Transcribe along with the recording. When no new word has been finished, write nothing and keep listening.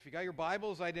If you got your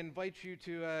Bibles, I'd invite you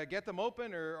to get them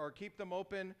open or keep them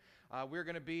open. We're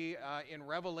going to be in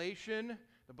Revelation,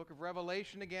 the book of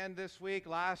Revelation again this week.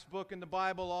 Last book in the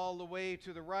Bible all the way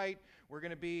to the right. We're going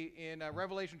to be in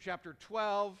Revelation chapter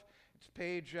 12. It's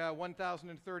page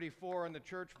 1034 in the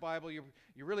church Bible. You're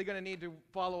really going to need to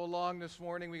follow along this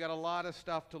morning. We got a lot of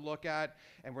stuff to look at,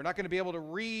 and we're not going to be able to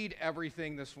read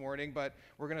everything this morning, but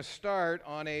we're going to start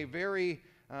on a very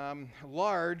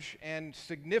large and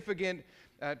significant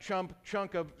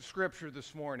chunk of Scripture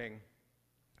this morning.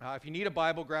 If you need a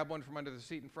Bible, grab one from under the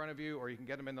seat in front of you, or you can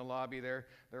get them in the lobby there.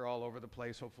 They're all over the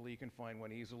place. Hopefully you can find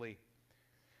one easily.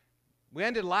 We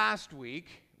ended last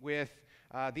week with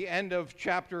the end of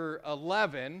chapter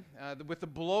 11, with the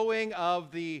blowing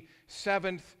of the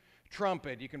seventh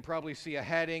trumpet. You can probably see a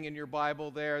heading in your Bible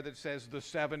there that says the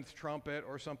seventh trumpet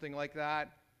or something like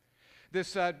that.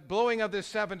 This blowing of this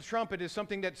seventh trumpet is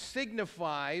something that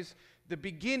signifies the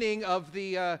beginning of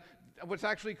the what's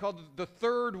actually called the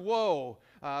third woe,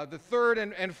 the third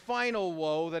and final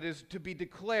woe that is to be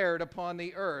declared upon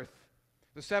the earth.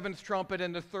 The seventh trumpet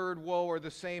and the third woe are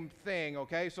the same thing,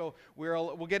 okay? So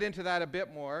we'll get into that a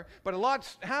bit more. But a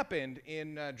lot's happened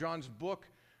in John's book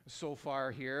so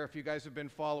far here. If you guys have been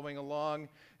following along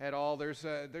at all, there's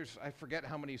I forget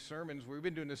how many sermons. We've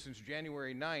been doing this since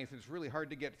January 9th. It's really hard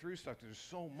to get through stuff. There's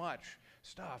so much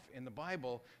stuff in the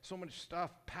Bible, so much stuff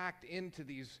packed into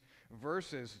these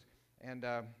verses. And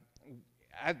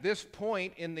at this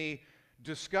point in the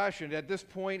discussion, at this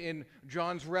point in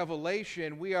John's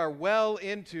revelation, we are well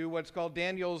into what's called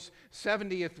Daniel's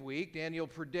 70th week. Daniel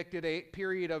predicted a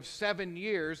period of 7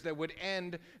 years that would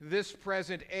end this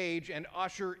present age and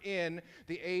usher in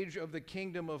the age of the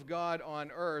kingdom of God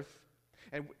on earth.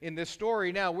 And in this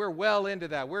story now, we're well into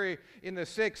that. We're in the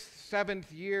 6th,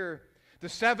 7th year. The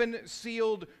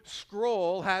seven-sealed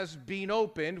scroll has been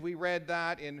opened. We read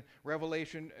that in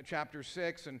Revelation chapter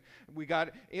 6, and we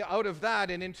got out of that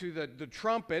and into the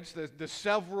trumpets, the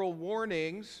several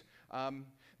warnings.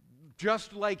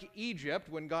 Just like Egypt,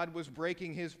 when God was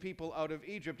breaking his people out of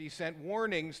Egypt, he sent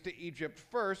warnings to Egypt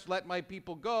first, let my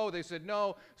people go. They said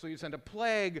no, so he sent a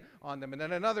plague on them, and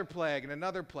then another plague, and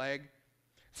another plague.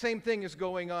 Same thing is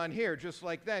going on here, just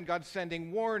like then. God's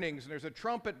sending warnings, and there's a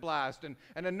trumpet blast, and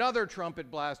another trumpet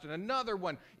blast, and another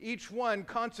one. Each one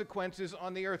consequences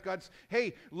on the earth. God's,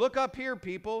 hey, look up here,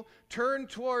 people. Turn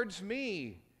towards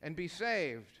me and be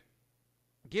saved.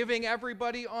 Giving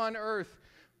everybody on earth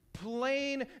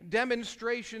plain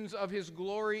demonstrations of his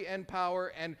glory and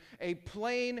power, and a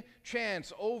plain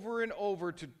chance over and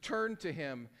over to turn to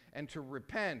him and to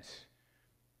repent.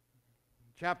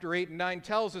 Chapter 8 and 9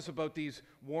 tells us about these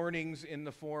warnings in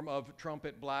the form of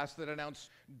trumpet blasts that announce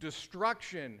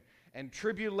destruction and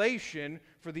tribulation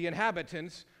for the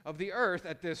inhabitants of the earth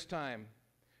at this time.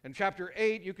 In chapter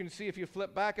 8, you can see, if you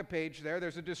flip back a page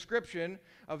there's a description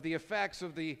of the effects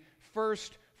of the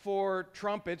first 4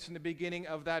 trumpets in the beginning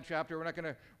of that chapter. We're not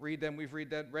going to read them. We've read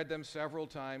them several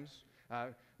times.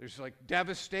 There's like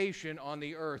devastation on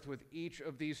the earth with each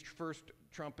of these first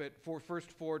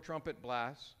 4 trumpet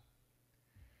blasts.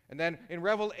 And then in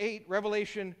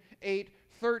Revelation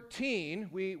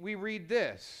 8:13, we read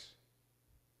this.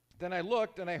 Then I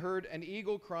looked, and I heard an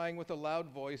eagle crying with a loud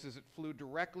voice as it flew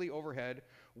directly overhead,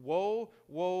 "Woe,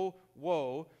 woe,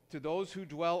 woe to those who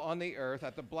dwell on the earth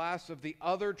at the blast of the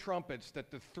other trumpets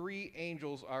that the 3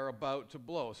 angels are about to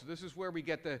blow." So this is where we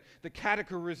get the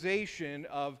categorization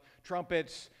of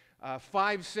trumpets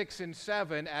 5, 6, and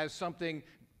 7 as something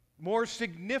more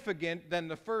significant than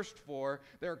the first 4.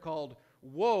 They're called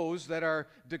woes that are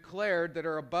declared, that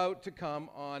are about to come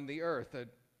on the earth.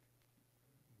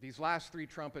 These last 3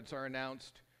 trumpets are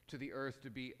announced to the earth to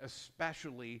be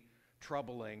especially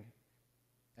troubling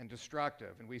and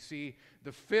destructive. And we see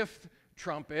the 5th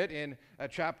trumpet in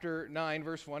chapter 9,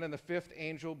 verse 1, and the 5th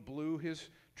angel blew his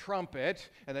trumpet.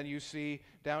 And then you see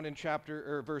down in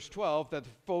verse 12 that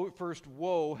the first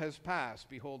woe has passed.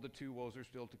 Behold, the 2 woes are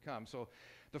still to come. So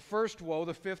the first woe,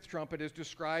 the 5th trumpet, is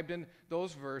described in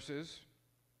those verses.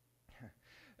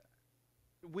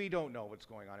 We don't know what's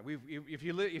going on.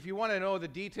 If you want to know the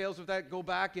details of that, go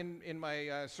back in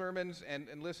my sermons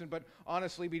and listen. But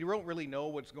honestly, we don't really know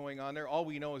what's going on there. All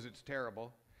we know is it's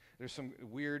terrible. There's some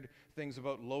weird things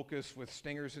about locusts with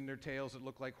stingers in their tails that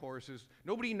look like horses.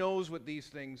 Nobody knows what these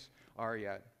things are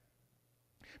yet.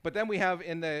 But then we have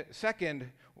in the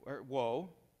second woe,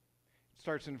 it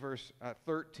starts in verse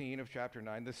 13 of chapter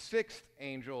 9, the 6th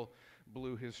angel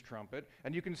blew his trumpet.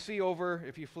 And you can see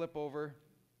if you flip over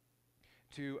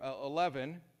to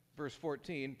 11, verse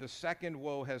 14, the second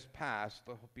woe has passed,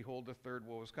 behold, the third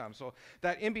woe has come. So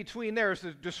that in between there is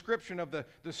the description of the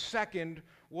second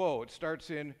woe. It starts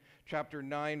in chapter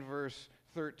 9, verse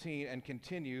 13, and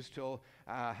continues till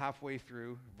halfway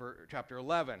through chapter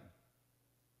 11.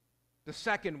 The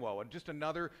second woe, just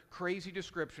another crazy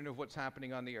description of what's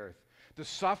happening on the earth. The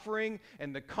suffering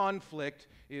and the conflict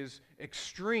is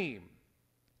extreme.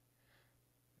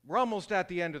 We're almost at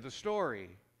the end of the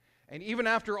story. And even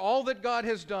after all that God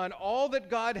has done, all that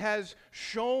God has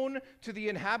shown to the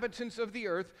inhabitants of the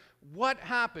earth, what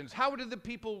happens? How do the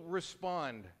people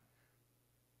respond?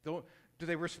 Do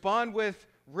they respond with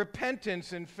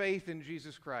repentance and faith in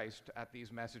Jesus Christ at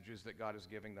these messages that God is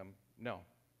giving them? No,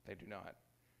 they do not.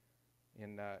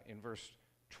 In verse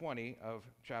 20 of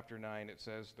chapter 9, it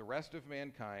says, "The rest of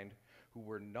mankind who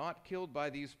were not killed by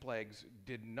these plagues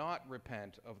did not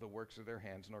repent of the works of their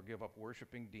hands, nor give up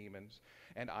worshiping demons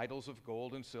and idols of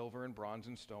gold and silver and bronze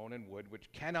and stone and wood,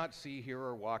 which cannot see, hear,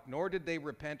 or walk, nor did they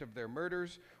repent of their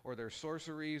murders or their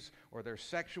sorceries or their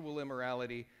sexual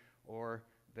immorality or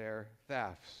their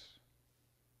thefts."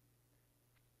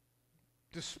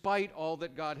 Despite all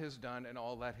that God has done and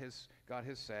all that God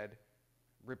has said,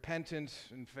 repentance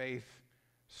and faith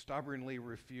stubbornly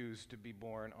refuse to be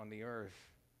born on the earth.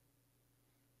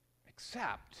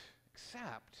 Except,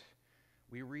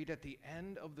 we read at the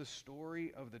end of the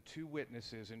story of the two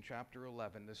witnesses in chapter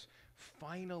 11, this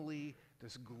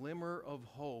glimmer of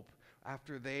hope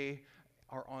after they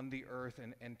are on the earth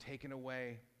and taken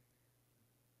away.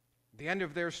 At the end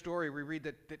of their story, we read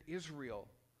that Israel,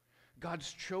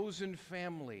 God's chosen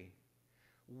family,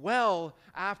 well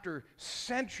after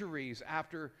centuries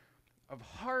of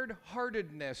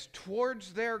hard-heartedness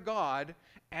towards their God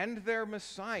and their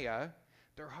Messiah,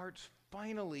 their hearts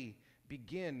finally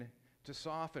begin to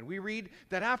soften. We read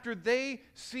that after they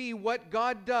see what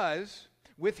God does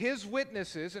with his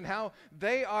witnesses and how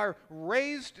they are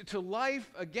raised to life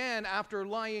again after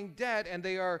lying dead, and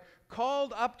they are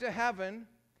called up to heaven,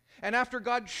 and after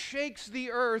God shakes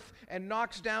the earth and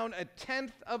knocks down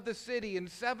 1/10 of the city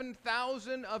and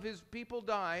 7,000 of his people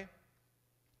die,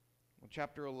 well,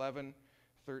 chapter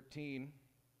 11:13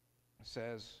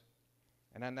 says,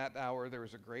 "And in that hour there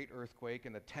was a great earthquake,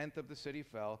 and 1/10 of the city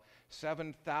fell.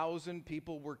 7,000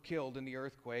 people were killed in the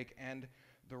earthquake, and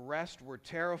the rest were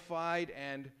terrified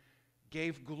and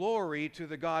gave glory to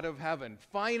the God of heaven."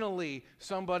 Finally,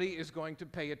 somebody is going to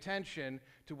pay attention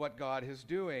to what God is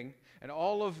doing. And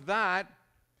all of that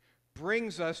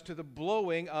brings us to the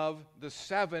blowing of the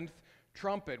 7th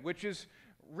trumpet, which is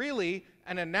really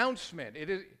an announcement.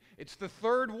 It's the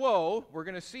third woe, we're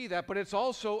going to see that, but it's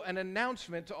also an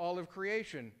announcement to all of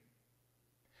creation.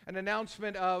 An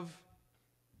announcement of,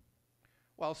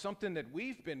 well, something that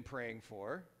we've been praying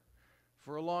for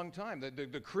a long time.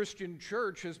 The Christian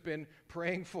church has been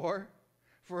praying for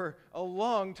a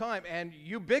long time, and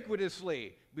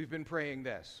ubiquitously we've been praying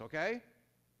this, okay?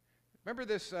 Remember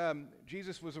this,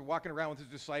 Jesus was walking around with his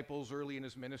disciples early in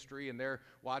his ministry, and they're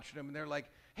watching him, and they're like,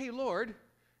 "Hey, Lord,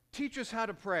 teach us how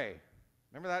to pray."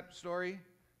 Remember that story?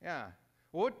 Yeah.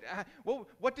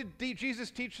 What did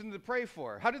Jesus teach them to pray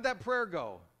for? How did that prayer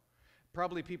go?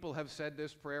 Probably people have said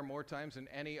this prayer more times than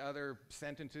any other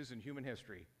sentences in human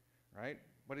history, right?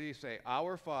 What did he say?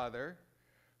 "Our Father,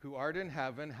 who art in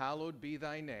heaven, hallowed be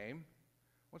thy name."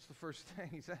 What's the first thing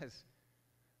he says?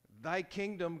 "Thy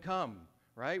kingdom come,"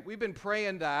 right? We've been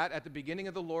praying that at the beginning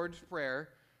of the Lord's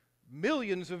Prayer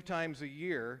millions of times a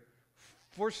year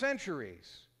for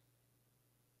centuries.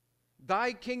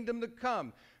 Thy kingdom to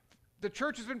come. The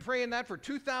church has been praying that for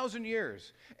 2,000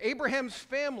 years. Abraham's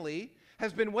family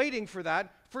has been waiting for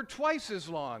that for twice as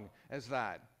long as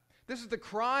that. This is the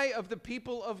cry of the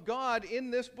people of God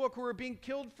in this book who are being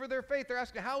killed for their faith. They're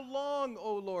asking, "How long,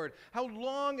 O Lord? How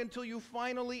long until you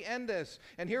finally end this?"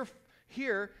 And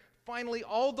here, finally,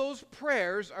 all those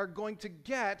prayers are going to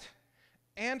get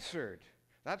answered.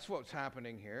 That's what's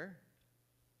happening here.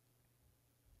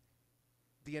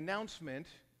 The announcement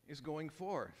is going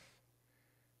forth.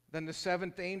 Then the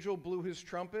 7th angel blew his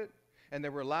trumpet, and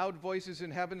there were loud voices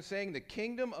in heaven saying, "The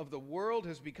kingdom of the world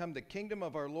has become the kingdom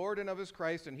of our Lord and of his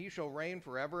Christ, and he shall reign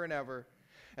forever and ever."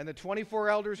 And the 24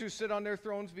 elders who sit on their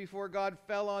thrones before God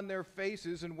fell on their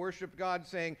faces and worshiped God,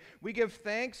 saying, "We give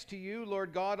thanks to you,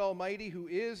 Lord God Almighty, who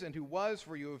is and who was,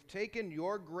 for you have taken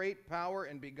your great power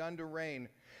and begun to reign.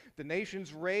 The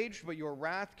nations raged, but your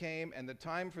wrath came, and the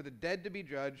time for the dead to be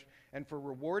judged, and for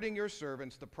rewarding your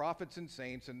servants, the prophets and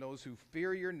saints, and those who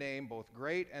fear your name, both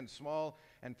great and small,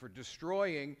 and for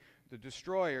destroying the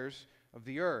destroyers of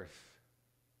the earth."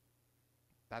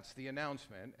 That's the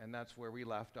announcement, and that's where we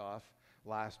left off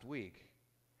last week.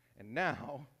 And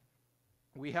now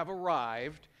we have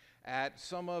arrived at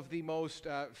some of the most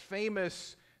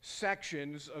famous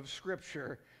sections of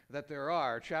Scripture that there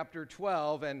are, chapter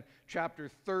 12 and chapter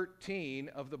 13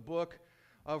 of the book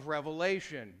of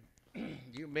Revelation.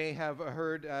 You may have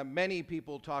heard many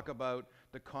people talk about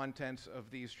the contents of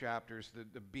these chapters,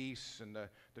 the beasts and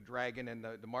the dragon and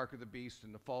the mark of the beast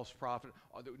and the false prophet.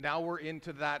 Now we're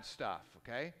into that stuff,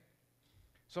 okay?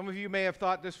 Some of you may have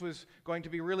thought this was going to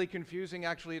be really confusing.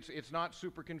 Actually, it's not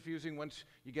super confusing once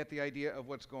you get the idea of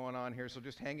what's going on here. So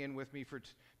just hang in with me for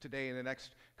today and the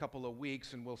next couple of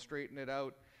weeks, and we'll straighten it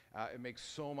out. It makes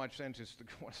so much sense. It's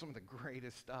some of the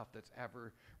greatest stuff that's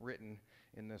ever written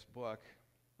in this book.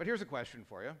 But here's a question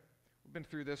for you. We've been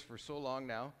through this for so long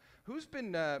now. Who's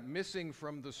been missing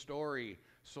from the story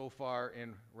so far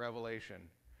in Revelation?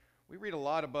 We read a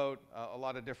lot about a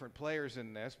lot of different players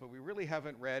in this, but we really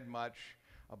haven't read much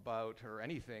about, or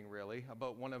anything really,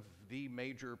 about one of the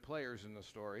major players in the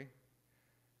story.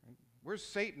 Where's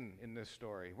Satan in this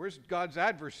story? Where's God's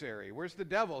adversary? Where's the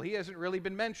devil? He hasn't really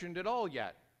been mentioned at all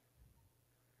yet.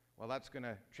 Well, that's going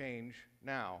to change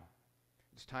now.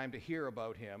 It's time to hear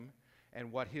about him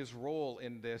and what his role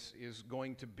in this is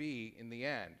going to be in the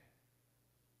end.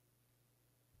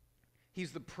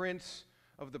 He's the prince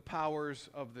of the powers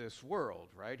of this world,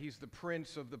 right? He's the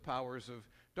prince of the powers of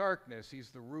darkness. He's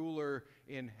the ruler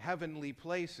in heavenly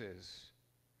places.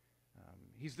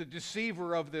 He's the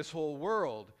deceiver of this whole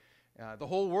world. The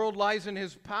whole world lies in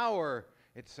his power,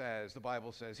 it says, the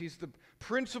Bible says. He's the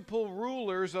principal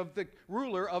ruler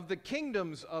of the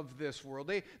kingdoms of this world.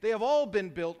 They have all been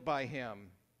built by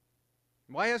him.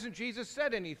 Why hasn't Jesus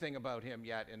said anything about him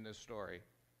yet in this story?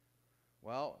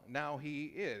 Well, now he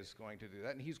is going to do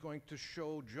that, and he's going to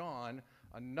show John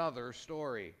another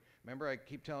story. Remember, I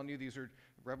keep telling you,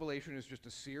 Revelation is just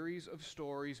a series of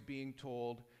stories being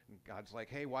told, and God's like,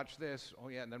 hey, watch this. Oh,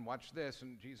 yeah, and then watch this.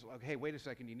 And Jesus is like, hey, wait a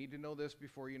second, you need to know this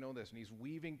before you know this. And he's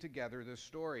weaving together this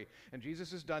story. And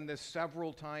Jesus has done this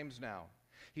several times now.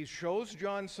 He shows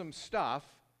John some stuff,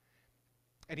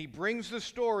 and he brings the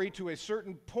story to a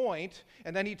certain point,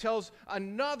 and then he tells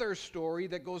another story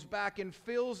that goes back and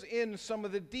fills in some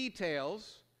of the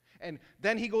details, and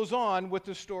then he goes on with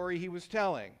the story he was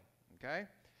telling. Okay?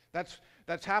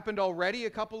 That's happened already a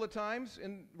couple of times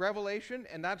in Revelation,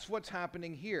 and that's what's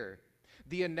happening here.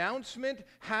 The announcement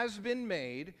has been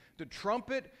made, the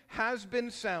trumpet has been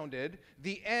sounded,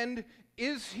 the end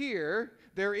is here.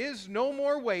 There is no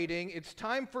more waiting. It's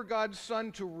time for God's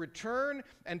Son to return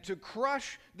and to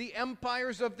crush the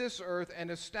empires of this earth and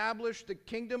establish the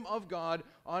kingdom of God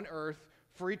on earth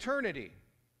for eternity.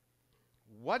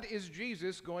 What is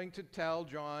Jesus going to tell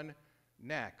John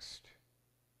next?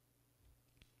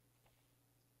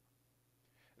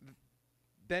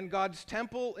 Then God's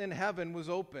temple in heaven was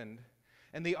opened,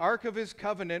 and the ark of his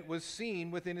covenant was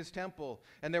seen within his temple.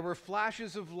 And there were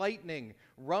flashes of lightning,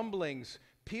 rumblings,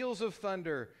 peals of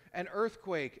thunder, an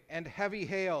earthquake, and heavy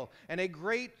hail. And a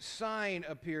great sign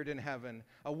appeared in heaven,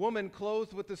 a woman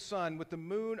clothed with the sun, with the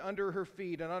moon under her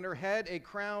feet, and on her head a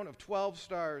crown of 12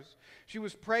 stars. She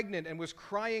was pregnant and was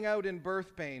crying out in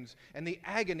birth pains and the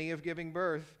agony of giving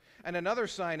birth. And another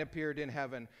sign appeared in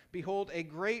heaven. Behold, a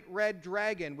great red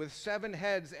dragon with 7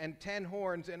 heads and 10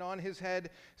 horns, and on his head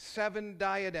 7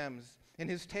 diadems. And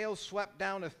his tail swept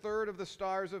down 1/3 of the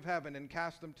stars of heaven and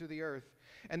cast them to the earth.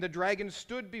 And the dragon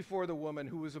stood before the woman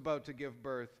who was about to give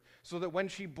birth, so that when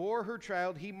she bore her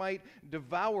child, he might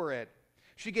devour it.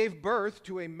 She gave birth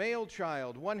to a male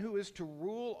child, one who is to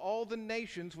rule all the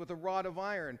nations with a rod of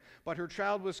iron. But her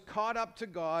child was caught up to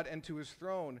God and to his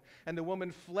throne. And the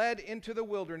woman fled into the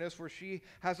wilderness, where she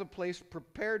has a place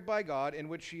prepared by God, in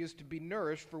which she is to be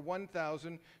nourished for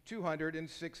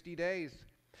 1,260 days.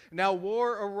 Now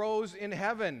war arose in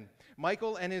heaven,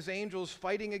 Michael and his angels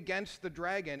fighting against the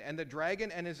dragon, and the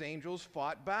dragon and his angels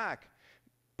fought back.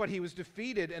 But he was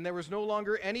defeated, and there was no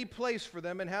longer any place for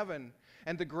them in heaven.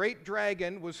 And the great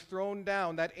dragon was thrown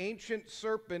down, that ancient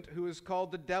serpent who is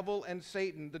called the devil and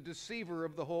Satan, the deceiver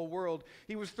of the whole world.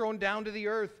 He was thrown down to the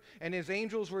earth, and his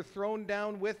angels were thrown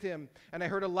down with him. And I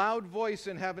heard a loud voice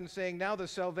in heaven saying, now the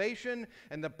salvation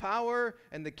and the power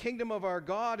and the kingdom of our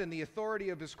God and the authority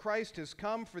of his Christ has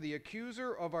come, for the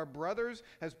accuser of our brothers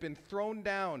has been thrown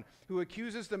down, who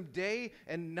accuses them day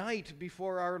and night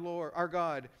before our Lord, our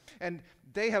God. And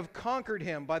they have conquered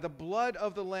him by the blood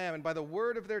of the Lamb and by the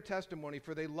word of their testimony,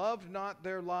 for they loved not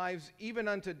their lives even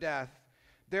unto death.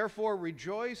 Therefore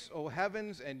rejoice, O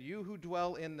heavens, and you who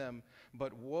dwell in them.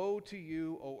 But woe to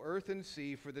you, O earth and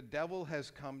sea, for the devil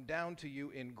has come down to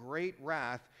you in great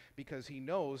wrath, because he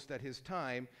knows that his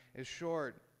time is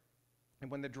short. And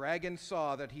when the dragon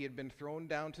saw that he had been thrown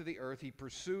down to the earth, he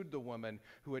pursued the woman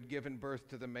who had given birth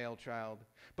to the male child.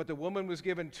 But the woman was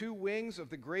given 2 wings of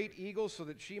the great eagle so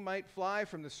that she might fly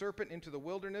from the serpent into the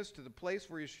wilderness to the place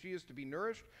where she is to be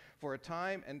nourished for a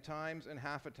time and times and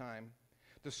half a time.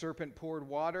 The serpent poured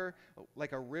water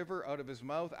like a river out of his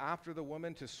mouth after the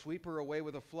woman to sweep her away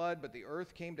with a flood, but the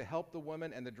earth came to help the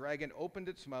woman, and the dragon opened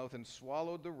its mouth and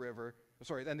swallowed the river.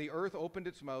 Then the earth opened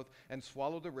its mouth and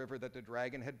swallowed the river that the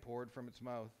dragon had poured from its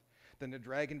mouth. Then the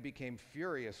dragon became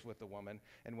furious with the woman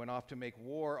and went off to make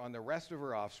war on the rest of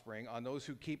her offspring, on those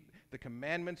who keep the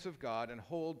commandments of God and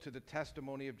hold to the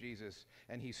testimony of Jesus.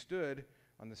 And he stood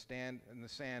on the sand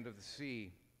of the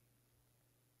sea.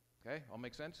 Okay, all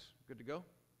make sense? Good to go?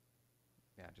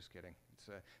 Yeah, just kidding.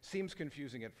 It seems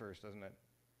confusing at first, doesn't it?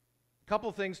 A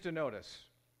couple things to notice.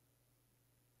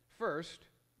 First,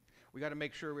 we got to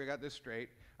make sure we got this straight.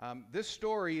 This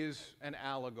story is an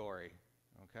allegory,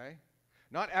 okay?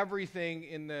 Not everything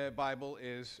in the Bible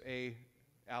is an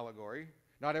allegory.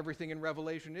 Not everything in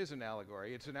Revelation is an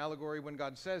allegory. It's an allegory when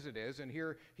God says it is, and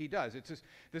here he does.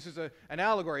 This is an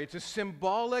allegory. It's a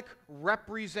symbolic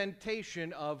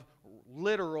representation of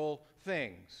literal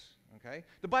things, okay?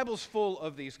 The Bible's full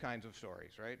of these kinds of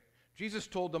stories, right? Jesus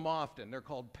told them often. They're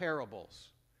called parables,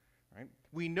 right?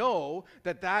 We know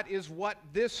that that is what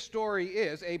this story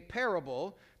is, a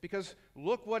parable, because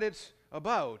look what it's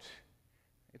about.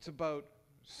 It's about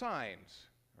signs,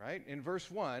 right? In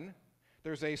verse 1,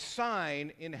 there's a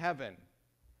sign in heaven.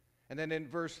 And then in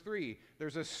verse 3,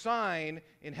 there's a sign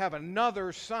in heaven,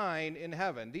 another sign in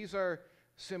heaven. These are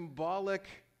symbolic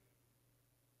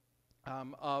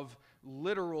of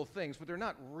literal things, but they're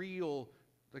not real.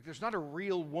 Like, there's not a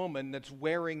real woman that's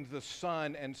wearing the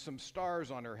sun and some stars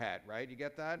on her head, right? You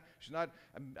get that? She's not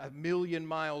a million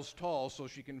miles tall, so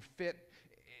she can fit.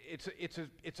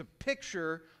 It's a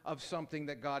picture of something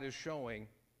that God is showing.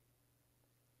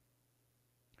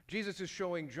 Jesus is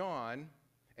showing John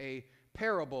a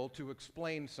parable to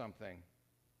explain something.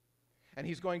 And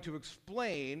he's going to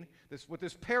explain this. What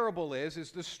this parable is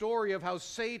the story of how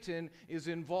Satan is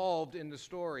involved in the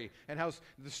story, and how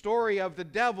the story of the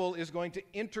devil is going to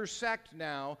intersect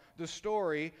now the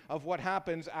story of what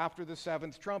happens after the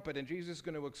 7th trumpet. And Jesus is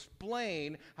going to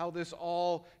explain how this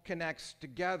all connects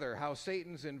together, how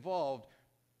Satan's involved.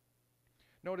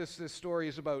 Notice this story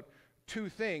is about 2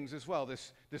 things as well.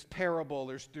 This parable,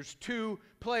 there's 2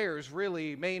 players,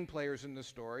 really main players in the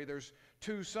story. There's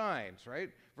 2 signs, right?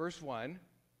 Verse 1,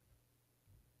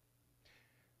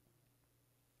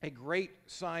 a great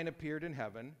sign appeared in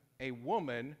heaven, a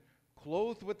woman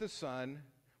clothed with the sun,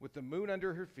 with the moon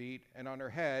under her feet, and on her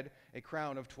head a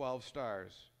crown of 12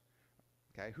 stars.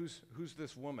 Okay, who's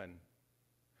this woman?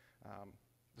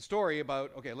 The story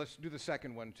about, okay, let's do the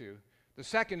second one too. The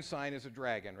second sign is a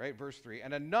dragon, right? Verse 3,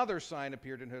 and another sign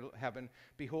appeared in heaven,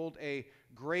 behold, a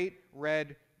great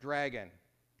red dragon.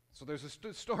 So there's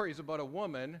stories about a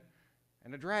woman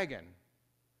and a dragon.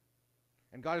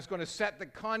 And God is going to set the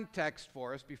context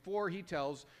for us before he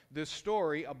tells this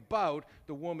story about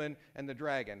the woman and the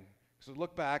dragon. So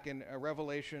look back in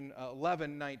Revelation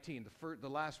 11:19, the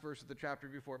last verse of the chapter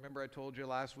before. Remember I told you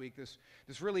last week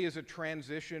this really is a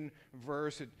transition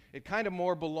verse. It kind of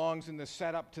more belongs in the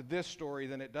setup to this story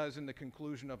than it does in the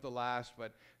conclusion of the last.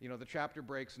 But, you know, the chapter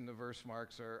breaks and the verse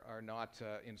marks are not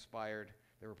inspired.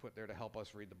 They were put there to help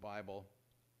us read the Bible.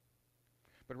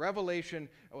 But Revelation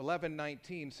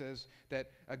 11:19 says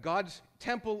that God's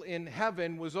temple in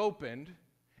heaven was opened,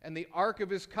 and the ark of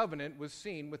his covenant was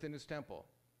seen within his temple.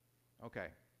 Okay,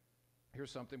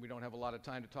 here's something we don't have a lot of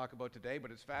time to talk about today,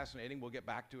 but it's fascinating. We'll get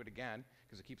back to it again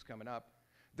because it keeps coming up.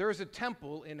 There is a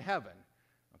temple in heaven.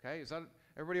 Okay, is that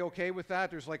everybody okay with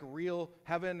that? There's like real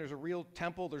heaven. There's a real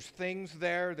temple. There's things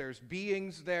there. There's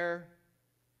beings there.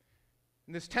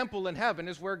 And this temple in heaven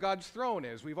is where God's throne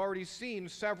is. We've already seen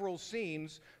several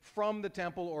scenes from the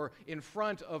temple or in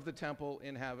front of the temple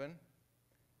in heaven.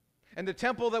 And the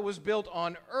temple that was built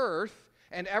on earth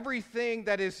and everything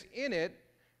that is in it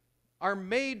are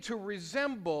made to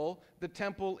resemble the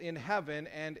temple in heaven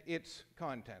and its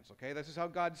contents. Okay, this is how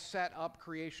God set up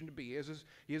creation to be.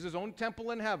 He has his own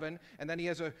temple in heaven, and then he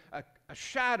has a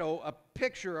shadow, a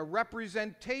picture, a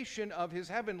representation of his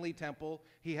heavenly temple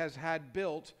he has had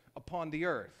built upon the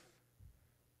earth.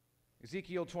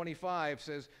 Ezekiel 25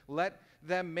 says, "Let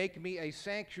them make me a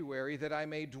sanctuary that I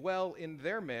may dwell in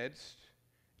their midst,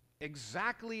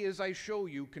 exactly as I show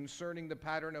you concerning the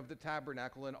pattern of the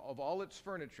tabernacle and of all its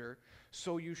furniture,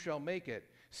 so you shall make it.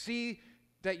 See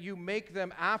that you make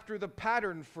them after the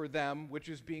pattern for them which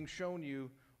is being shown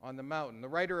you on the mountain. The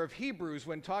writer of Hebrews,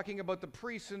 when talking about the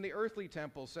priests in the earthly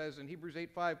temple, says in Hebrews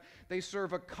 8:5, they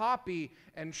serve a copy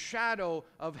and shadow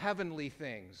of heavenly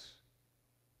things.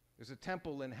 There's a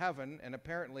temple in heaven, and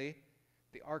apparently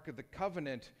the Ark of the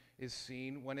Covenant is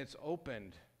seen when it's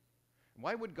opened.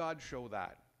 Why would God show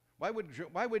that? Why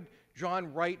would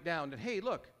John write down that, hey,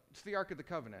 look, it's the Ark of the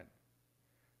Covenant?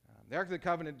 The Ark of the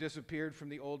Covenant disappeared from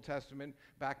the Old Testament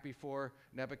back before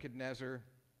Nebuchadnezzar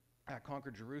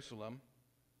conquered Jerusalem.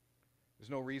 There's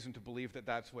no reason to believe that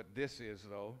that's what this is,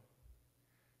 though.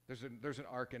 There's an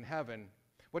ark in heaven.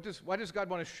 Why does God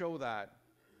want to show that?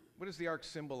 What does the ark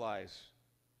symbolize?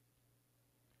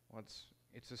 Well,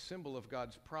 it's a symbol of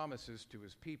God's promises to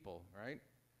his people, right?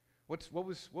 What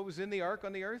was in the ark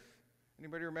on the earth?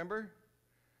 Anybody remember?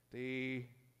 The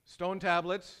stone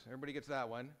tablets. Everybody gets that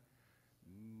one.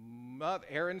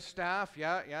 Aaron's staff.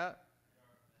 Yeah.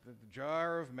 The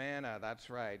jar of manna. That's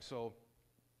right. So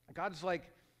God's like,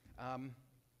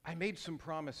 I made some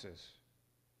promises.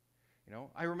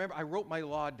 I remember I wrote my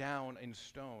law down in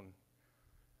stone.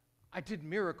 I did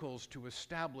miracles to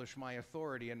establish my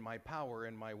authority and my power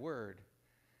and my word.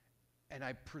 And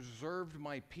I preserved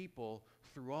my people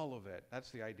through all of it.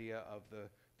 That's the idea of the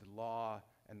law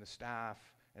and the staff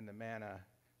and the manna.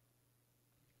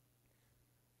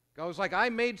 God was like, I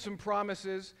made some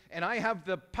promises, and I have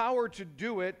the power to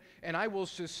do it, and I will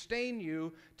sustain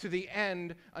you to the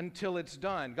end until it's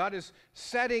done. God is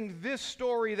setting this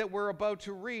story that we're about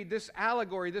to read, this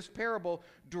allegory, this parable,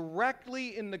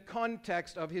 directly in the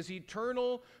context of his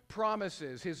eternal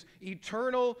promises, his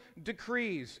eternal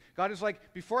decrees. God is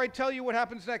like, before I tell you what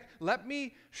happens next, let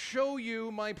me show you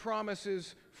my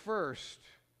promises first.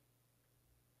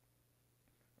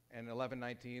 And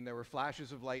 11:19, there were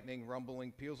flashes of lightning,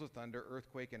 rumbling, peals of thunder,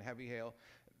 earthquake, and heavy hail.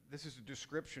 This is a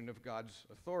description of God's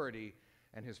authority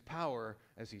and his power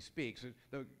as he speaks.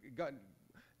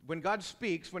 When God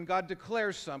speaks, when God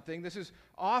declares something, this is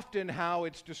often how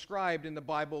it's described in the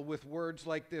Bible with words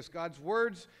like this. God's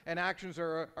words and actions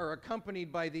are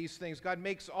accompanied by these things. God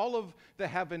makes all of the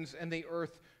heavens and the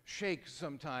earth shake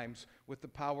sometimes with the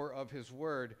power of his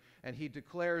word. And he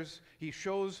declares, he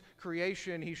shows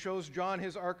creation, he shows John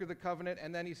his Ark of the Covenant,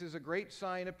 and then he says, a great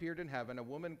sign appeared in heaven, a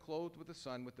woman clothed with the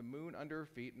sun, with the moon under her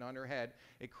feet, and on her head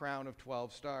a crown of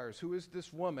 12 stars. Who is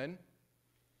this woman?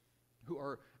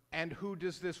 And who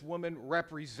does this woman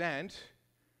represent?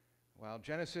 Well,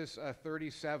 Genesis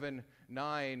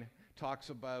 37:9 talks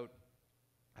about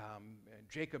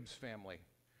Jacob's family,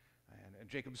 and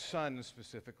Jacob's sons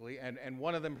specifically, and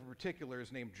one of them in particular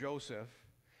is named Joseph.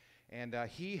 And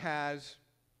he has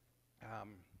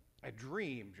a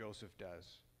dream, Joseph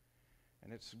does.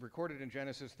 And it's recorded in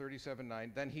Genesis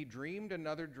 37:9. Then he dreamed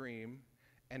another dream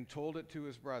and told it to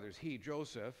his brothers. He,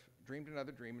 Joseph, dreamed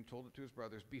another dream and told it to his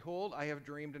brothers. Behold, I have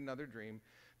dreamed another dream.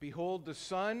 Behold, the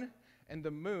sun and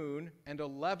the moon and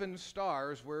 11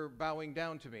 stars were bowing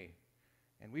down to me.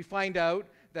 And we find out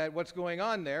that what's going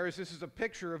on there is this is a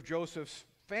picture of Joseph's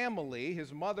family,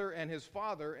 his mother and his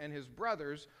father and his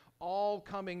brothers, all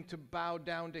coming to bow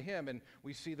down to him. And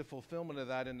we see the fulfillment of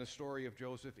that in the story of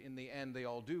Joseph. In the end, they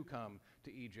all do come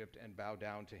to Egypt and bow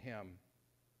down to him.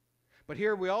 But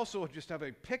here we also just have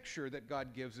a picture that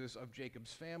God gives us of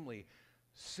Jacob's family,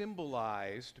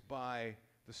 symbolized by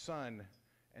the sun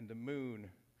and the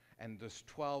moon and the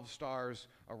 12 stars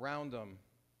around them.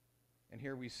 And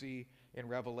here we see in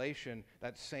Revelation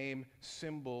that same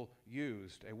symbol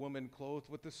used. A woman clothed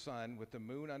with the sun, with the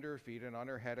moon under her feet, and on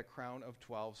her head a crown of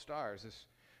 12 stars.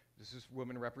 This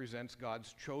woman represents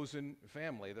God's chosen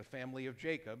family, the family of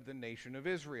Jacob, the nation of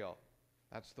Israel.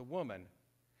 That's the woman.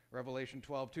 Revelation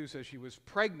 12:2 says she was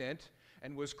pregnant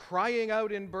and was crying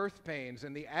out in birth pains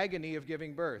and the agony of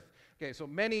giving birth. Okay, so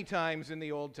many times in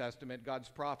the Old Testament, God's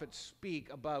prophets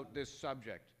speak about this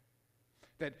subject.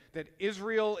 That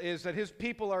Israel is, that his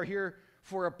people are here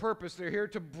for a purpose. They're here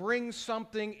to bring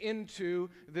something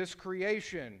into this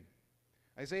creation.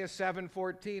 Isaiah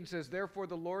 7:14 says, therefore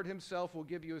the Lord himself will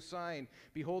give you a sign.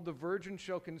 Behold, the virgin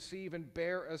shall conceive and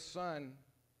bear a son.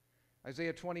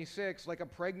 Isaiah 26, like a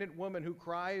pregnant woman who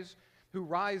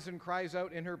writhes and cries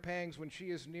out in her pangs when she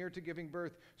is near to giving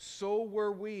birth, so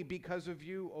were we because of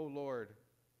you, O Lord.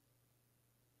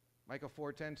 Micah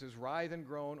 4:10 says, writhe and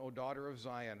groan, O daughter of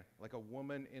Zion, like a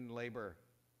woman in labor.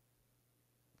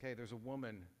 Okay, there's a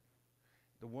woman.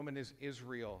 The woman is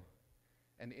Israel,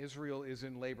 and Israel is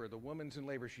in labor. The woman's in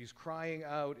labor. She's crying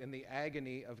out in the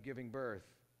agony of giving birth.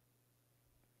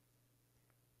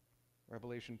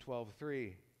 Revelation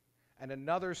 12:3. And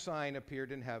another sign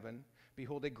appeared in heaven.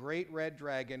 Behold, a great red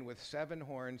dragon with 7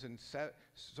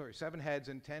 heads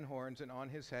and 10 horns, and on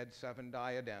his head 7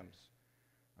 diadems.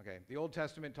 Okay, the Old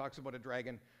Testament talks about a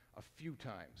dragon a few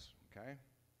times, okay?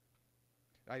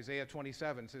 Isaiah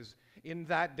 27 says, in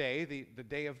that day, the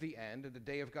day of the end, the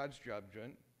day of God's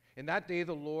judgment, in that day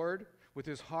the Lord, with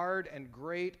his hard and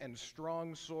great and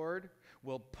strong sword,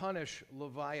 will punish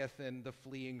Leviathan, the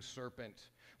fleeing serpent.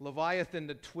 Leviathan,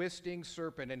 the twisting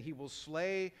serpent, and he will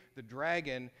slay the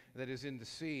dragon that is in the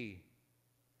sea.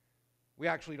 We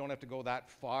actually don't have to go that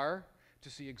far to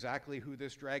see exactly who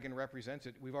this dragon represents.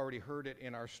 We've already heard it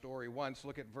in our story once.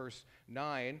 Look at verse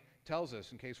 9. Tells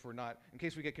us, in case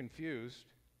we get confused.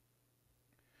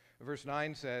 Verse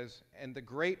 9 says, and the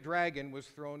great dragon was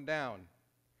thrown down,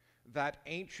 that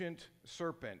ancient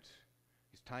serpent.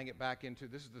 He's tying it back into,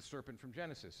 this is the serpent from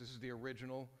Genesis. This is the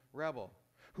original rebel,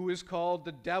 who is called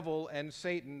the devil and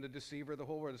Satan, the deceiver of the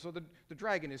whole world. So the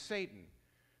dragon is Satan,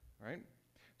 right?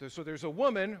 So there's a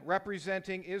woman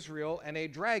representing Israel and a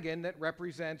dragon that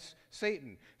represents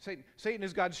Satan. Satan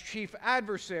is God's chief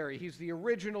adversary. He's the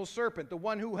original serpent, the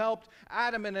one who helped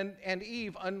Adam and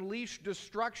Eve unleash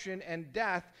destruction and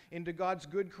death into God's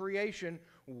good creation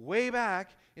way back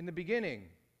in the beginning.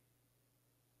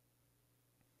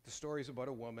 The story is about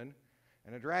a woman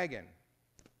and a dragon.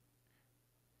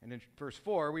 And in verse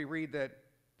 4, we read that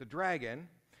the dragon,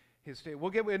 we'll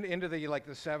get into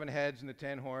the 7 heads and the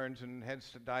 10 horns and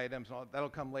heads to diadems and all. That'll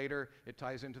come later. It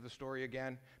ties into the story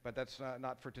again, but that's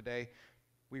not for today.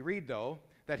 We read, though,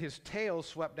 that his tail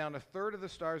swept down 1/3 of the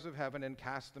stars of heaven and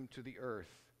cast them to the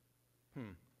earth.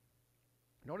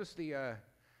 Notice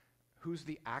who's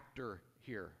the actor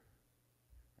here,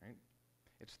 right?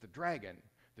 It's the dragon.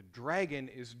 The dragon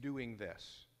is doing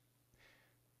this.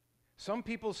 Some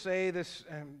people say this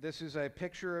is a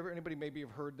picture of, anybody maybe have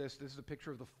heard this is a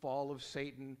picture of the fall of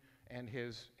Satan and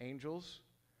his angels.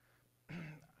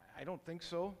 I don't think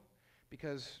so,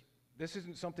 because this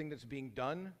isn't something that's being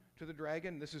done to the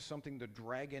dragon. This is something the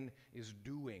dragon is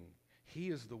doing. He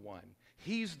is the one.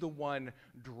 He's the one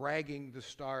dragging the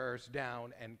stars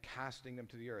down and casting them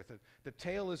to the earth. The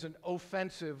tail is an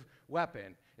offensive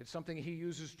weapon. It's something he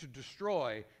uses to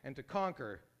destroy and to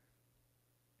conquer.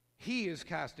 He is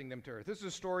casting them to earth. This is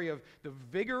a story of the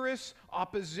vigorous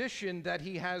opposition that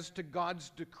he has to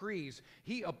God's decrees.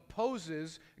 He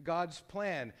opposes God's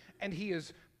plan, and he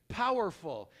is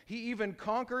powerful. He even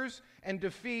conquers and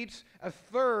defeats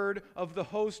 1/3 of the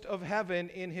host of heaven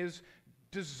in his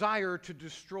desire to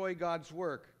destroy God's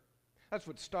work. That's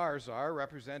what stars are,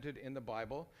 represented in the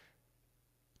Bible.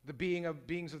 The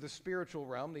beings of the spiritual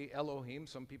realm, the Elohim.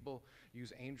 Some people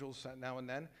use angels now and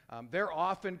then. They're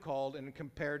often called and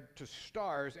compared to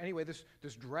stars. Anyway,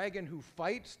 this dragon who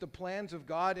fights the plans of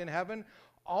God in heaven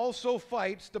also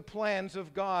fights the plans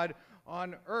of God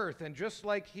on earth. And just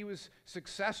like he was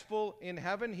successful in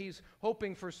heaven, he's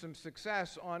hoping for some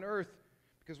success on earth,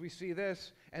 because we see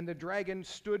this. And the dragon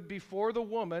stood before the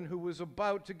woman who was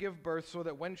about to give birth, so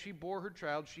that when she bore her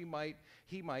child, he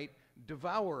might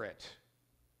devour it.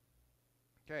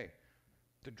 Okay,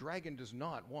 the dragon does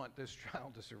not want this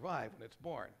child to survive when it's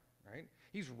born, right?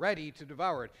 He's ready to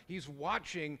devour it. He's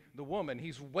watching the woman.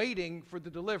 He's waiting for the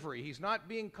delivery. He's not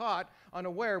being caught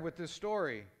unaware with this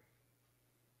story.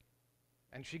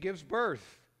 And she gives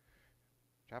birth.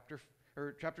 Chapter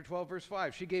 12, verse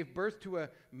 5. She gave birth to a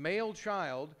male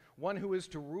child, one who is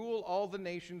to rule all the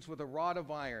nations with a rod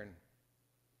of iron.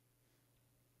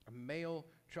 A male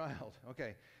child.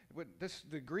 Okay.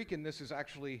 The Greek in this is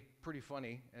actually pretty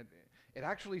funny. It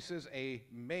actually says a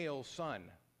male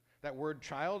son. That word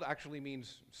child actually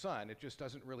means son. It just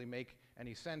doesn't really make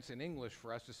any sense in English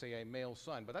for us to say a male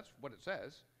son, but that's what it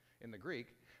says in the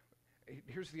Greek.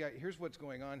 Here's what's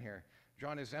going on here.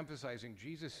 John is emphasizing,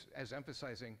 Jesus is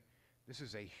emphasizing, this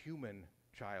is a human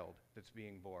child that's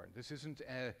being born. This isn't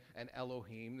an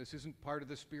Elohim. This isn't part of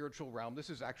the spiritual realm. This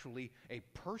is actually a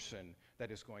person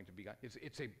that is going to be.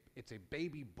 It's a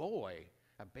baby boy,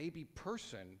 a baby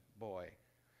person boy.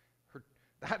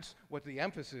 That's what the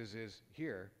emphasis is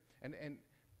here. And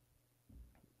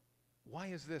why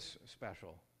is this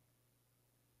special?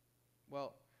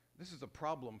 Well, this is a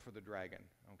problem for the dragon,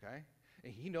 okay?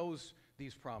 He knows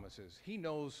these promises. He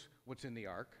knows what's in the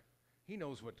ark. He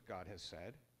knows what God has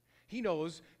said. He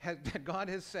knows that God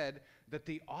has said that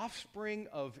the offspring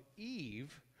of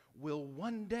Eve will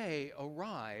one day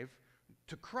arrive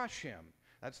to crush him.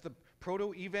 That's the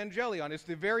proto-evangelion. It's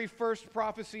the very first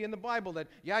prophecy in the Bible that,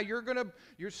 yeah, your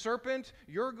serpent,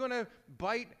 you're going to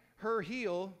bite her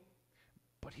heel,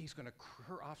 but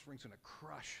her offspring's going to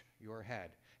crush your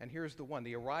head. And here's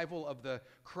the arrival of the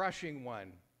crushing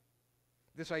one.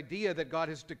 This idea that God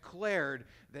has declared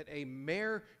that a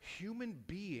mere human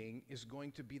being is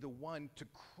going to be the one to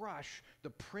crush the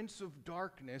prince of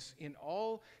darkness in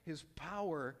all his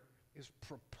power is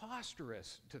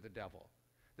preposterous to the devil.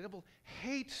 The devil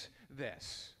hates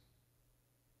this.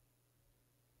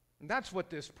 And that's what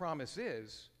this promise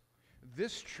is.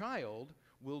 This child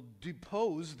will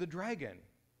depose the dragon,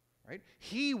 right?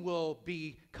 He will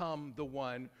become the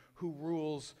one who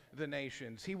rules the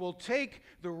nations. He will take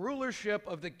the rulership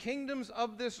of the kingdoms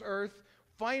of this earth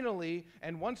finally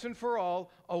and once and for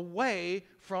all away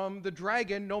from the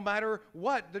dragon, no matter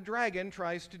what the dragon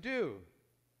tries to do.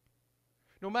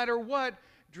 No matter what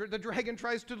the dragon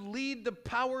tries to lead the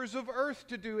powers of earth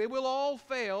to do, it will all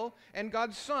fail, and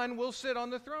God's Son will sit on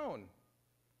the throne.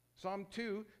 Psalm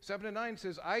 2, 7-9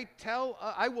 says, I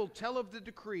will tell of the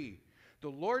decree. The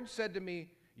Lord said to me,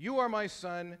 you are my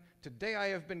son. Today I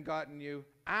have begotten you.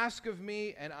 Ask of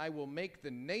me, and I will make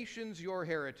the nations your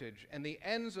heritage, and the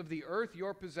ends of the earth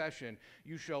your possession.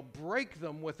 You shall break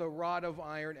them with a rod of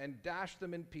iron and dash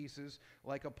them in pieces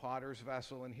like a potter's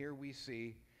vessel. And here we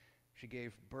see she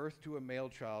gave birth to a male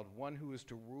child, one who is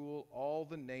to rule all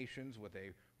the nations with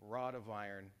a rod of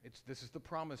iron. This is the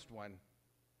promised one.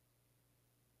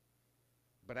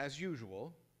 But as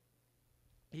usual,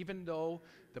 even though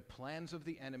the plans of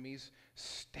the enemies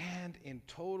stand in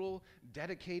total,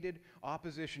 dedicated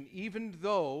opposition, even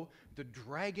though the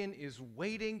dragon is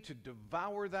waiting to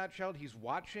devour that child, he's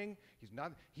watching,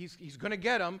 he's going to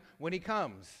get him when he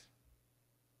comes.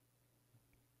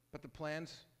 But the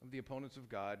plans of the opponents of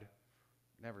God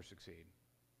never succeed.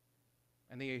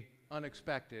 And the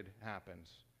unexpected happens.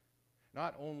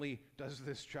 Not only does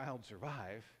this child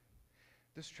survive,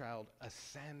 this child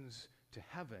ascends to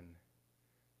heaven,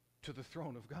 to the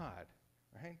throne of God,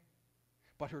 right?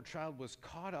 But her child was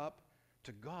caught up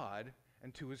to God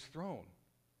and to his throne.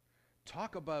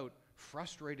 Talk about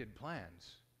frustrated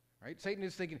plans, right? Satan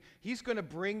is thinking he's going to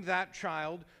bring that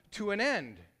child to an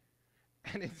end.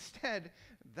 And instead,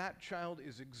 that child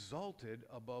is exalted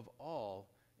above all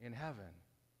in heaven.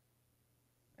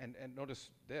 And notice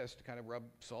this, to kind of rub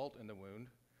salt in the wound,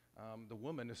 the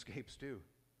woman escapes too.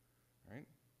 Right?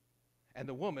 And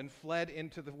the woman fled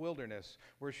into the wilderness,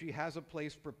 where she has a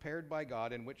place prepared by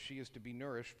God in which she is to be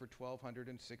nourished for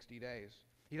 1,260 days.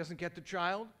 He doesn't get the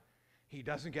child. He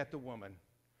doesn't get the woman.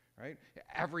 Right?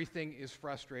 Everything is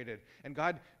frustrated. And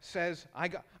God says,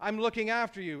 I'm looking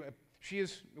after you. She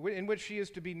is, in which she is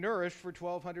to be nourished for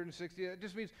 1,260 days. It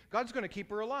just means God's going to keep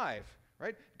her alive.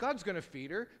 Right? God's going to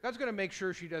feed her. God's going to make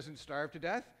sure she doesn't starve to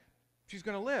death. She's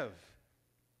going to live.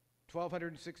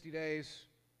 1,260 days.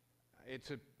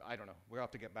 I don't know. We'll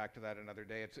have to get back to that another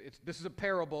day. This is a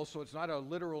parable, so it's not a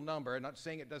literal number. I'm not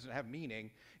saying it doesn't have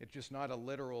meaning. It's just not a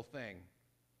literal thing.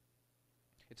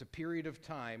 It's a period of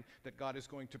time that God is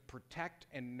going to protect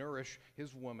and nourish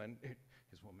his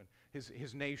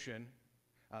nation,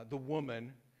 the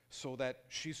woman, so that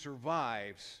she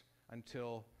survives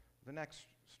until the next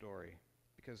story.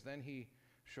 Because then he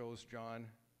shows John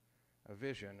a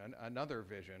vision, another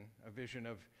vision, a vision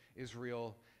of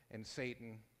Israel and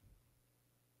Satan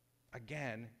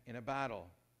again in a battle.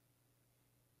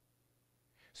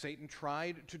 Satan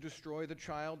tried to destroy the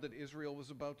child that Israel was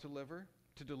about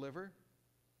to deliver,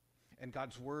 and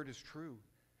God's word is true,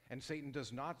 and Satan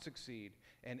does not succeed,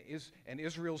 and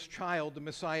Israel's child, the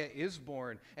Messiah, is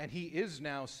born, and he is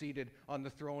now seated on the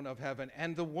throne of heaven,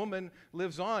 and the woman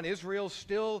lives on. Israel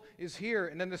still is here.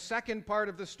 And then the second part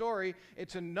of the story,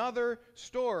 it's another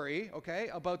story, okay,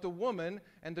 about the woman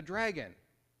and the dragon.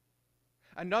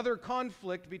 Another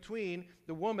conflict between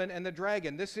the woman and the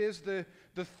dragon. This is the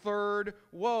third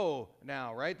woe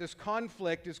now, right? This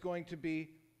conflict is going to be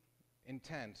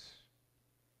intense.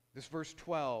 This verse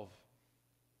 12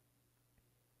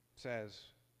 says,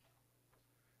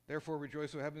 therefore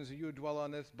rejoice, O heavens, that you who dwell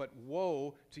on this, but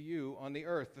woe to you on the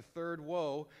earth. The third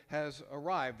woe has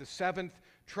arrived. The seventh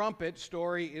trumpet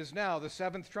story is now. The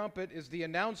seventh trumpet is the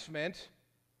announcement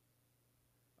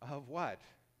of what?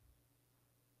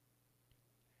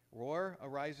 War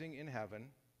arising in heaven.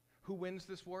 Who wins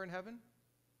this war in heaven?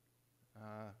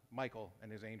 Michael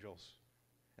and his angels.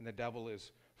 And the devil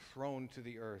is thrown to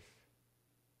the earth.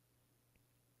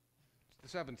 The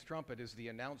seventh trumpet is the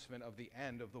announcement of the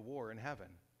end of the war in heaven.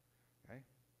 Okay?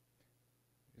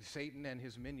 Satan and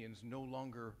his minions no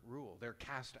longer rule. They're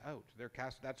cast out.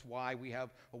 That's why we have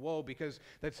a woe, because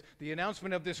that's the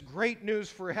announcement of this great news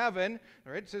for heaven.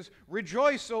 All right? It says,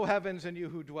 rejoice, O heavens, and you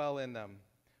who dwell in them.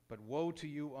 But woe to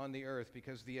you on the earth,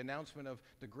 because the announcement of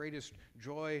the greatest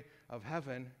joy of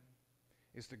heaven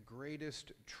is the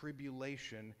greatest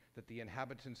tribulation that the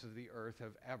inhabitants of the earth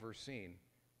have ever seen.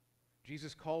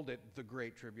 Jesus called it the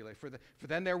great tribulation. For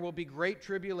then there will be great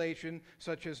tribulation,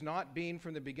 such as not been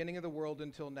from the beginning of the world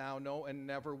until now, no, and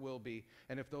never will be.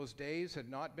 And if those days had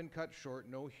not been cut short,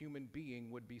 no human being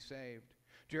would be saved.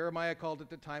 Jeremiah called it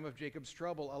the time of Jacob's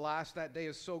trouble. Alas, that day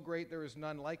is so great there is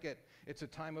none like it. It's a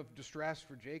time of distress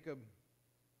for Jacob.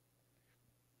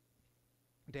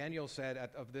 Daniel said,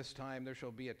 of this time there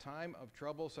shall be a time of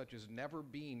trouble such as never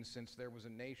been since there was a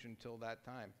nation till that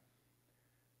time.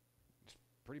 It's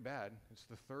pretty bad. It's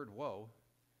the third woe.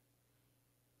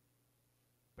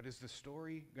 But is the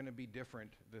story going to be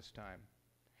different this time?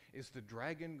 Is the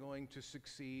dragon going to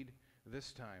succeed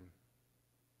this time?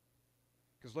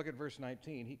 Because look at verse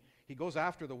 19. He goes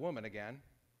after the woman again.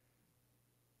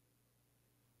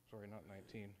 Sorry, not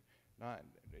 19.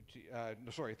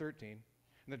 13.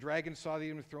 And the dragon saw the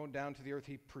woman thrown down to the earth.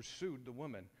 He pursued the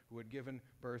woman who had given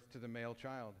birth to the male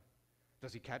child.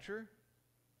 Does he catch her?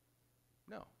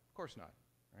 No, of course not.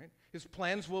 Right? His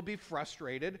plans will be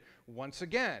frustrated once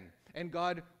again, and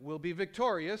God will be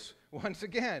victorious once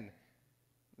again.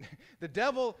 The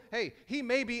devil, hey, he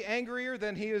may be angrier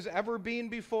than he has ever been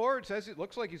before. It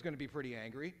looks like he's going to be pretty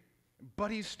angry,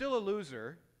 but he's still a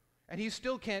loser, and he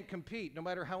still can't compete no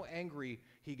matter how angry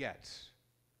he gets.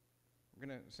 We're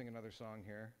going to sing another song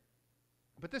here.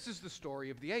 But this is the story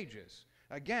of the ages.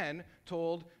 Again,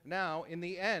 told now in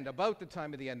the end, about the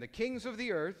time of the end. The kings of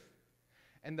the earth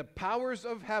and the powers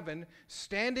of heaven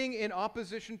standing in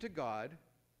opposition to God,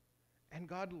 and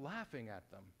God laughing at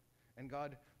them, and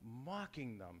God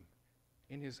mocking them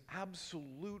in his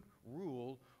absolute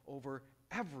rule over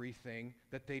everything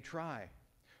that they try,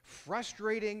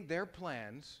 frustrating their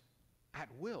plans at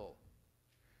will,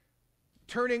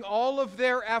 turning all of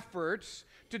their efforts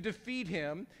to defeat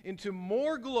him into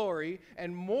more glory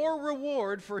and more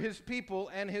reward for his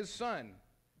people and his son.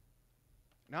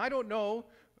 Now, I don't know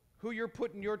who you're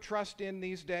putting your trust in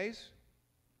these days.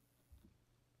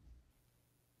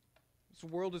 This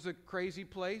world is a crazy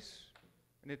place,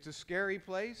 and it's a scary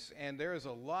place, and there is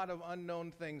a lot of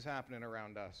unknown things happening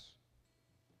around us.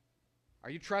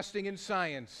 Are you trusting in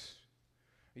science?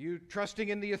 Are you trusting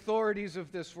in the authorities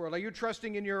of this world? Are you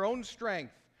trusting in your own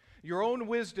strength, your own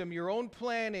wisdom, your own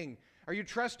planning? Are you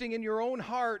trusting in your own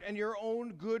heart and your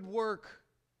own good work?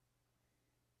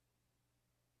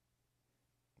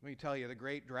 Let me tell you, the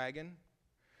great dragon,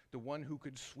 the one who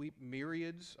could sweep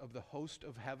myriads of the host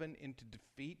of heaven into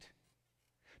defeat,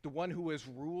 the one who has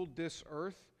ruled this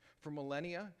earth for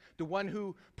millennia, the one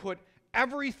who put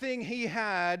everything he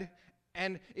had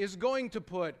and is going to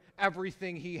put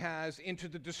everything he has into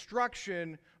the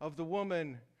destruction of the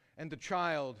woman and the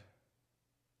child.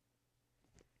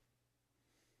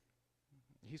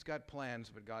 He's got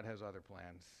plans, but God has other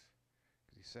plans.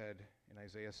 Because he said in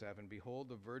Isaiah 7, "Behold,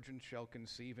 the virgin shall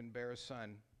conceive and bear a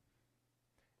son.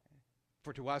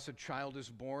 For to us a child is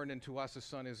born, and to us a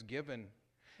son is given.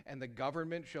 And the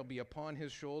government shall be upon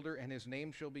his shoulder, and his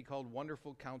name shall be called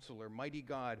Wonderful Counselor, Mighty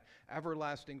God,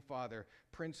 Everlasting Father,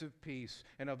 Prince of Peace.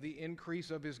 And of the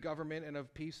increase of his government and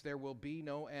of peace there will be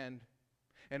no end.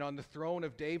 And on the throne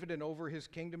of David and over his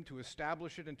kingdom, to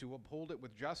establish it and to uphold it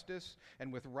with justice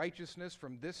and with righteousness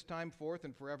from this time forth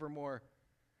and forevermore.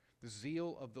 The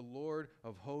zeal of the Lord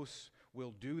of hosts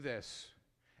will do this."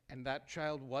 And that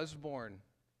child was born.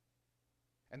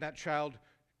 And that child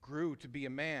grew to be a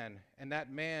man, and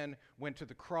that man went to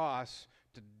the cross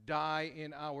to die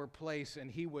in our place,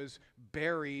 and he was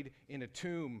buried in a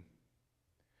tomb.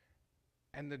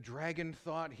 And the dragon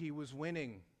thought he was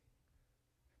winning.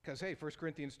 Because, hey, 1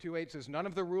 Corinthians 2:8 says, "None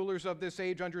of the rulers of this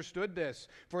age understood this,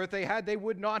 for if they had, they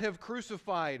would not have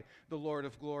crucified the Lord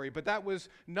of glory." But that was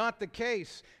not the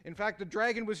case. In fact, the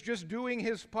dragon was just doing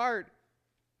his part,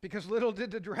 because little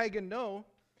did the dragon know,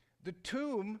 the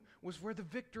tomb was where the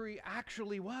victory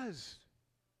actually was.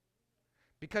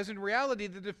 Because in reality,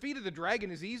 the defeat of the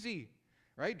dragon is easy,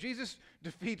 right? Jesus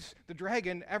defeats the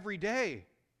dragon every day.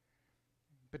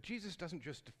 But Jesus doesn't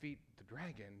just defeat the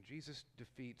dragon. Jesus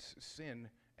defeats sin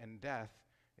and death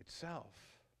itself.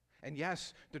 And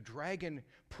yes, the dragon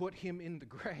put him in the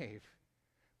grave,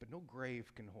 but no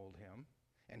grave can hold him.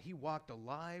 And he walked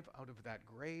alive out of that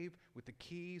grave with the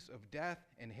keys of death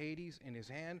and Hades in his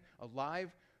hand,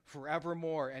 alive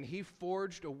forevermore. And he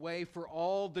forged a way for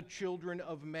all the children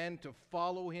of men to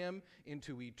follow him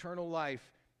into eternal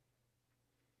life.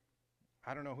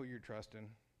 I don't know who you're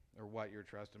trusting or what you're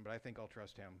trusting, but I think I'll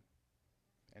trust him.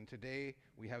 And today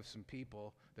we have some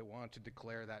people that want to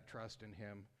declare that trust in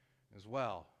him as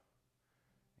well.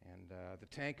 And the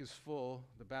tank is full,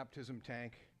 the baptism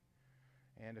tank.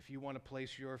 And if you want to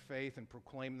place your faith and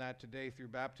proclaim that today through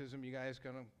baptism, you guys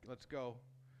let's go.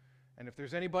 And if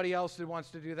there's anybody else that wants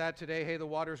to do that today, hey, the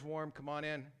water's warm, come on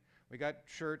in. We got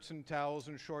shirts and towels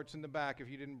and shorts in the back if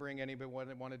you didn't bring any but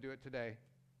want to do it today.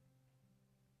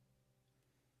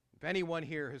 If anyone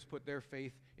here has put their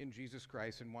faith in Jesus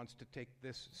Christ and wants to take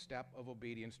this step of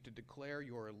obedience to declare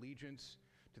your allegiance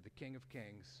to the King of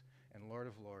Kings and Lord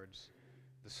of Lords,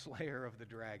 the slayer of the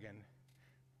dragon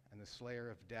and the slayer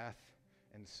of death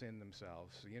and sin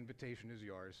themselves, the invitation is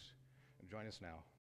yours. And join us now.